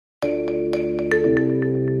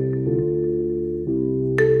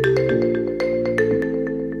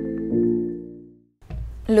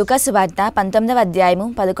లూకా సువార్త 19వ అధ్యాయము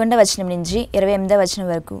 11వ వచనం నుంచి 28వ వచనం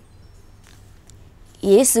వరకు.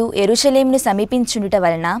 యేసు యెరూషలేమును సమీపించుండుట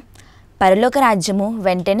వలన పరలోక రాజ్యము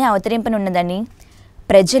వెంటనే అవతరింపనున్నదని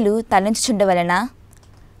ప్రజలు తలంచుచుండవలన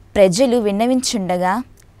ప్రజలు విన్నవించుండగా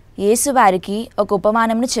యేసు వారికి ఒక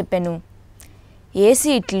ఉపమానమును చెప్పెను. యేసు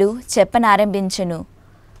ఇట్లు చెప్పనారంభించెను.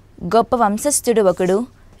 గొప్ప వంశస్థుడు ఒకడు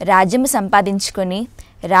రాజ్యము సంపాదించుకొని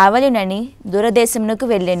రావలెనని దూరదేశమునకు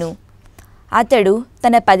వెళ్ళెను. అతడు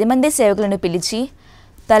తన 10 మంది సేవకులను పిలిచి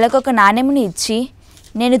తలకొక నాణెమును ఇచ్చి,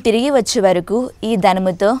 నేను తిరిగి వచ్చే వరకు ఈ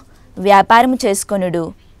ధనముతో వ్యాపారము చేసుకొనుడు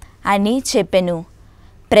అని చెప్పెను.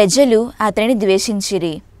 ప్రజలు అతనిని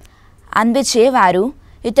ద్వేషించిరి. అందుచే వారు,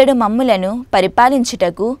 ఇతడు మమ్ములను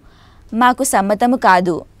పరిపాలించుటకు మాకు సమ్మతము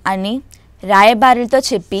కాదు అని రాయబారులతో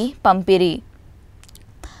చెప్పి పంపిరి.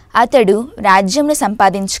 అతడు రాజ్యమును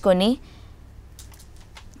సంపాదించుకొని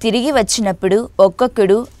తిరిగి వచ్చినప్పుడు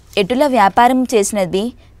ఒక్కొక్కడు ఎటుల వ్యాపారం చేసినది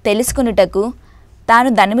తెలుసుకొనుటకు తాను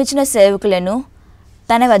ధనమిచ్చిన సేవకులను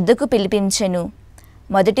తన వద్దకు పిలిపించెను.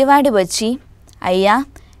 మొదటివాడు వచ్చి, అయ్యా,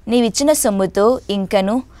 నీవిచ్చిన సొమ్ముతో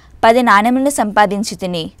ఇంకను 10 నాణెములను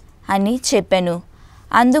సంపాదించితిని అని చెప్పెను.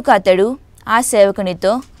 అందుకు అతడు ఆ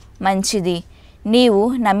సేవకునితో, మంచిది, నీవు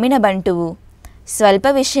నమ్మిన బంటువు, స్వల్ప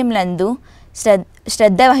విషయములందు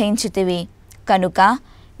శ్రద్ధ వహించితివి కనుక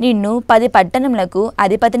నిన్ను 10 పట్టణములకు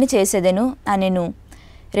అధిపతిని చేసేదను అనెను.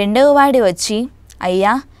 రెండవ వాడు వచ్చి,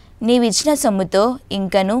 అయ్యా, నీవిచ్చిన సొమ్ముతో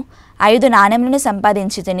ఇంకను 5 నాణెములను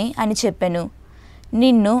సంపాదించితిని అని చెప్పెను.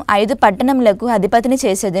 నిన్ను 5 పట్టణములకు అధిపతిని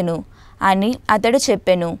చేసేదను అని అతడు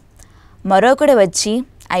చెప్పెను. మరొకడు వచ్చి,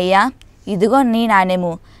 అయ్యా, ఇదిగో నీ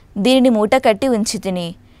నాణెము, దీనిని మూట కట్టి ఉంచితిని.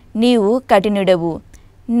 నీవు కఠినుడవు,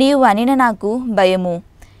 నీవు అనిన నాకు భయము.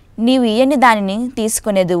 నీవు ఇయ్యని దానిని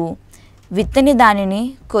తీసుకొనెదువు, విత్తని దానిని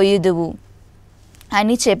కొయ్యుదువు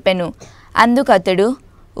అని చెప్పెను. అందుకు అతడు,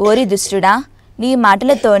 ఓరి దుష్టుడా, నీ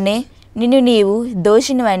మాటలతోనే నిన్ను నీవు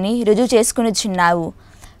దోషినివని రుజువు చేసుకొనుచున్నావు.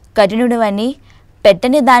 కఠినుడవని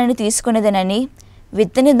పెట్టని దానిని తీసుకొనేదనని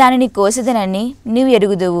విత్తని దానిని కోసేదనని నీవు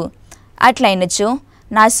ఎరుగుదువు. అట్లయినచో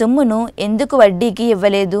నా సొమ్మును ఎందుకు వడ్డీకి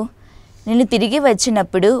ఇవ్వలేదు? నేను తిరిగి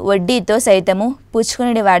వచ్చినప్పుడు వడ్డీతో సైతము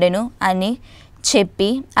పుచ్చుకునేవాడెను అని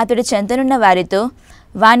చెప్పి అతడు చెంతనున్న వారితో,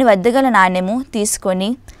 వాని వద్దగల నాణెము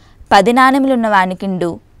తీసుకొని 10 నాణెములున్న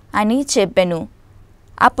వానికిండు అని చెప్పెను.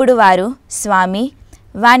 అప్పుడు వారు, స్వామి,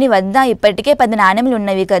 వాని వద్ద ఇప్పటికే 10 నాణెములు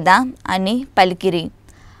ఉన్నవి కదా అని పలికిరి.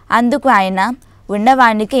 అందుకు ఆయన,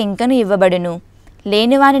 ఉన్నవానికి ఇంకను ఇవ్వబడును,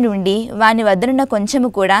 లేనివాని నుండి వాని వద్దనున్న కొంచెము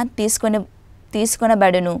కూడా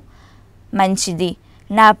తీసుకొనబడును. మంచిది,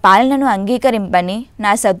 నా పాలనను అంగీకరింపని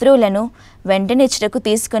నా శత్రువులను వెంటనిచ్చుటకు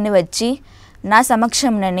తీసుకొని వచ్చి నా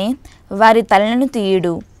సమక్షంలోనే వారి తలలను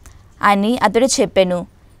తీయుడు అని అతడు చెప్పెను.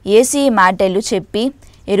 యేసు ఈ మాటలు చెప్పి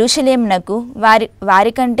యెరూషలేమునకు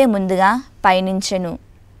వారికంటే ముందుగా పయనించెను.